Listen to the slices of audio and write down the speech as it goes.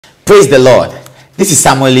Praise the Lord. This is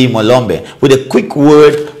Samuel Molombe with a quick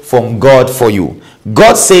word from God for you.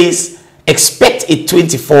 God says, expect a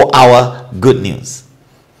 24-hour good news.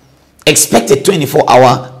 Expect a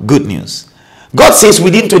 24-hour good news. God says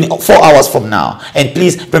within 24 hours from now. And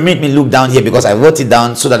please permit me look down here because I wrote it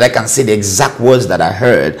down so that I can say the exact words that I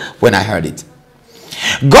heard when I heard it.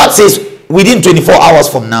 God says within 24 hours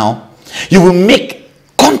from now, you will make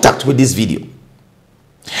contact with this video.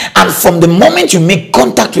 And from the moment you make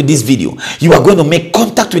contact with this video, you are going to make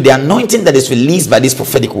contact with the anointing that is released by this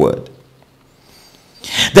prophetic word.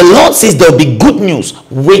 The Lord says there will be good news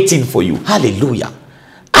waiting for you. Hallelujah.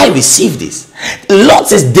 I receive this. The Lord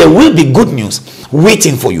says there will be good news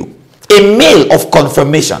waiting for you. A mail of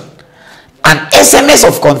confirmation, an SMS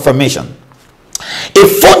of confirmation, a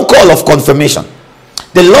phone call of confirmation.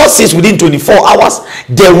 The Lord says within 24 hours,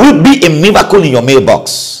 there will be a miracle in your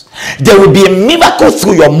mailbox. There will be a miracle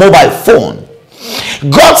through your mobile phone.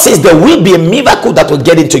 God says there will be a miracle that will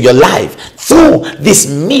get into your life through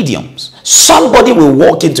these mediums. Somebody will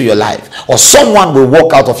walk into your life, or someone will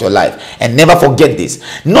walk out of your life. And never forget this: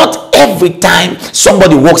 not every time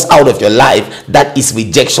somebody walks out of your life that is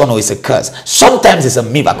rejection or is a curse. Sometimes it's a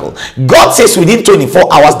miracle. God says within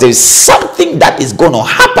 24 hours there is something that is going to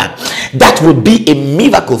happen that will be a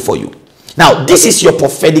miracle for you. Now this is your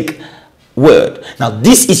prophetic word. Now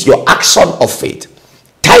this is your action of faith.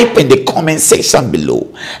 Type in the comment section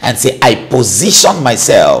below and say, I position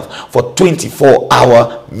myself for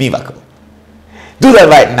 24-hour miracle. Do that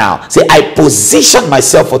right now. Say, I position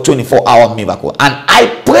myself for 24-hour miracle. And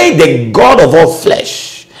I pray the God of all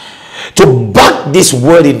flesh to back this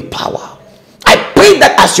word in power. I pray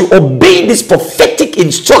that as you obey this prophetic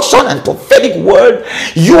instruction and prophetic word,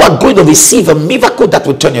 you are going to receive a miracle that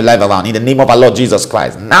will turn your life around in the name of our Lord Jesus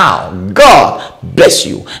Christ. Now, God bless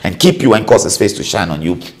you and keep you and cause his face to shine on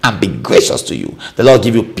you and be gracious to you. The Lord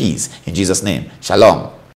give you peace in Jesus' name. Shalom.